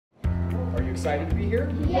you excited to be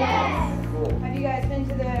here? Yes! Cool. Have you guys been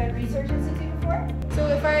to the Research Institute before? So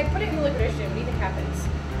if I put it in the liquid dish, what do you think happens?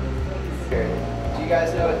 Do you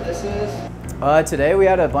guys know what this is? Today we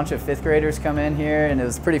had a bunch of 5th graders come in here and it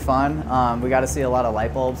was pretty fun. We got to see a lot of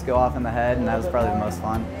light bulbs go off in the head and that was probably the most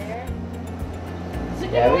fun. Is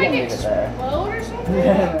it Yeah, gonna we can like leave it there. explode or something?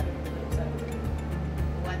 Yeah.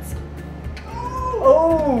 Let's.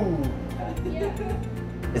 Oh! Yeah.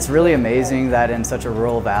 It's really amazing that in such a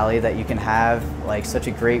rural valley that you can have like such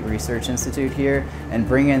a great research institute here and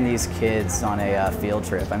bring in these kids on a field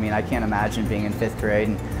trip. I mean, I can't imagine being in 5th grade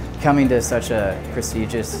and coming to such a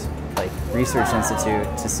prestigious like research institute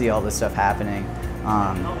to see all this stuff happening.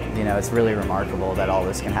 You know, it's really remarkable that all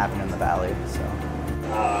this can happen in the valley. So.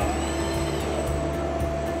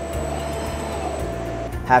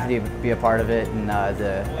 Happy to be a part of it, and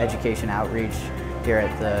the education outreach here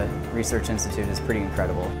at the Research Institute is pretty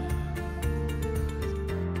incredible.